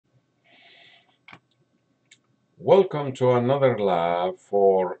Welcome to another lab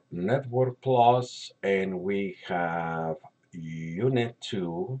for Network Plus, and we have Unit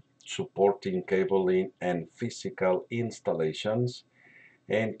 2 supporting cabling and physical installations.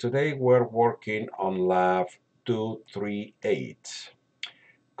 And today we're working on Lab 238,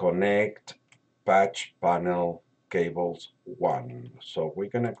 Connect Patch Panel Cables 1. So we're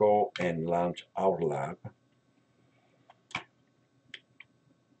going to go and launch our lab.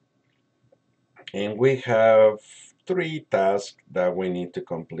 And we have three tasks that we need to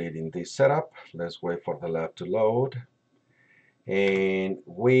complete in this setup. Let's wait for the lab to load. And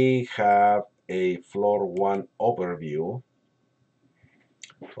we have a floor one overview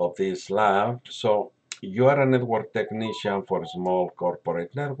of this lab. So you are a network technician for a small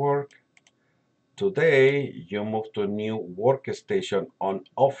corporate network. Today you move to a new workstation on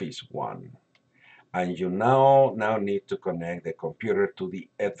Office One. And you now need to connect the computer to the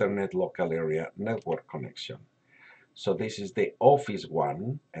Ethernet local area network connection. So this is the Office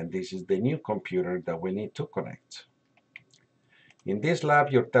One, and this is the new computer that we need to connect. In this lab,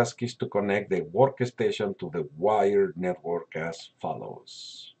 your task is to connect the workstation to the wired network as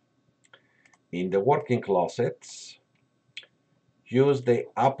follows. In the working closets, use the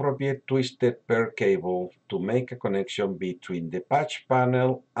appropriate twisted pair cable to make a connection between the patch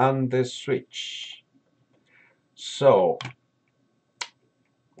panel and the switch. So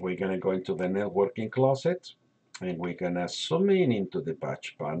we're going to go into the networking closet, and we're going to zoom in into the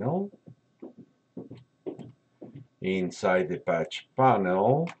patch panel. Inside the patch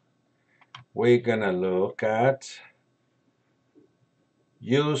panel, we're gonna look at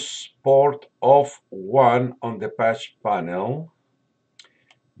use port of 1 on the patch panel,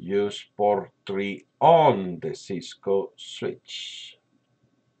 use port 3 on the Cisco switch.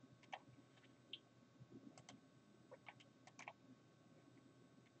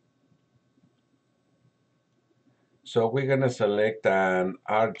 So we're gonna select an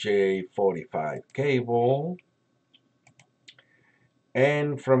RJ45 cable,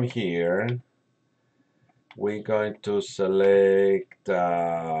 and from here we're going to select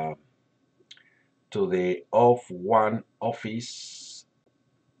to the off1 office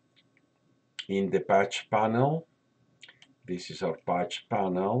in the patch panel. This is our patch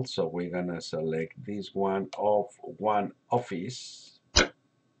panel, so we're gonna select this one off1 office.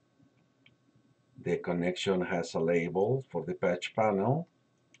 The connection has a label for the patch panel.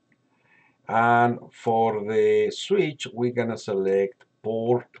 And for the switch, we're gonna select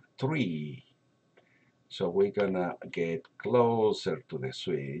port 3. So we're gonna get closer to the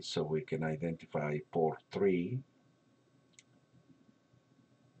switch so we can identify port 3.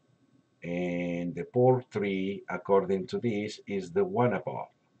 And the port 3, according to this, is the one above.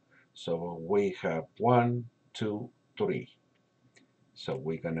 So we have 1, 2, 3. So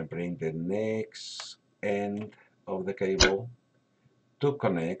we're gonna bring the next end of the cable to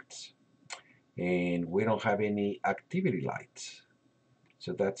connect, and we don't have any activity lights.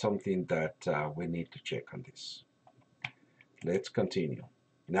 So that's something that we need to check on this. Let's continue.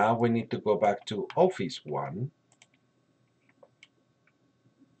 Now we need to go back to Office One.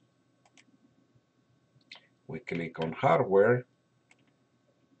 We click on Hardware,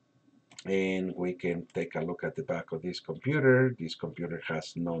 and we can take a look at the back of this computer. This computer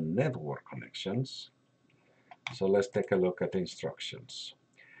has no network connections. So let's take a look at the instructions.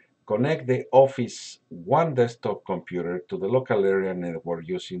 Connect the Office One desktop computer to the local area network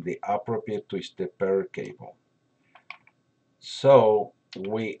using the appropriate twisted pair cable. So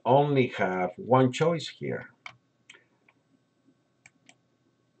we only have one choice here.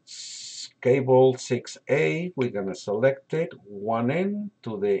 Cable 6A, we're going to select it, one end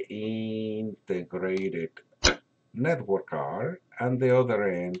to the integrated network card and the other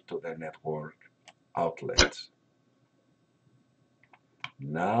end to the network outlet.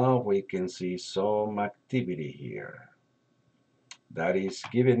 Now we can see some activity here. That is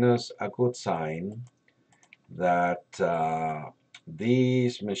giving us a good sign that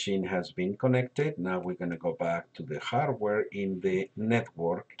this machine has been connected. Now we're going to go back to the hardware in the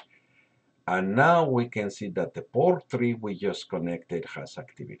network, and now we can see that the port 3 we just connected has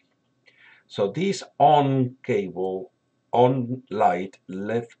activity. So this on cable, on light,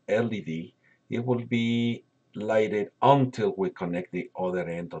 left LED, it will be lighted until we connect the other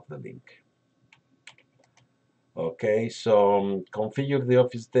end of the link. Okay, so configure the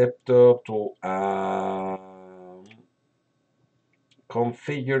Office desktop to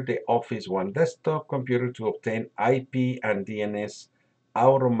configure the Office One desktop computer to obtain IP and DNS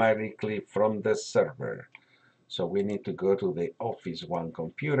automatically from the server. So we need to go to the Office One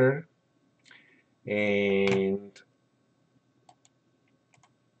computer, and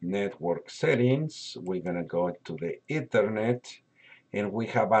network settings, we're going to go to the Ethernet, and we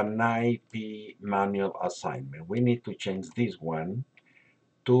have an IP manual assignment. We need to change this one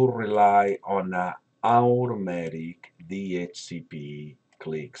to rely on an automatic DHCP.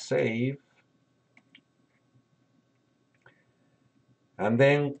 Click Save, and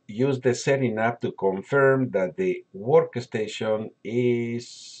then use the setting app to confirm that the workstation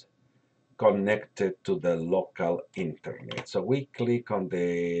is connected to the local internet. So we click on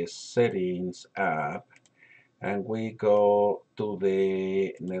the settings app, and we go to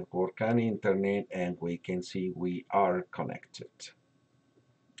the network and internet, and we can see we are connected.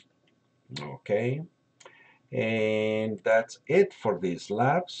 Okay, and that's it for this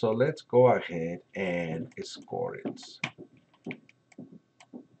lab. So let's go ahead and score it.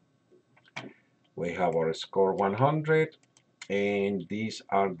 We have our score 100, and these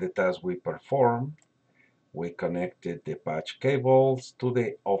are the tasks we performed. We connected the patch cables to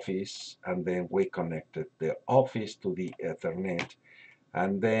the office, and then we connected the office to the Ethernet,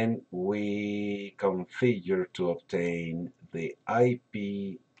 and then we configure to obtain the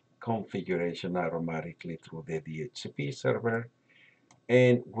IP configuration automatically through the DHCP server,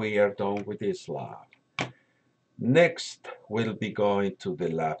 and we are done with this lab. Next, we'll be going to the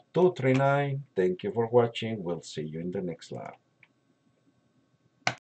lab 239. Thank you for watching. We'll see you in the next lab.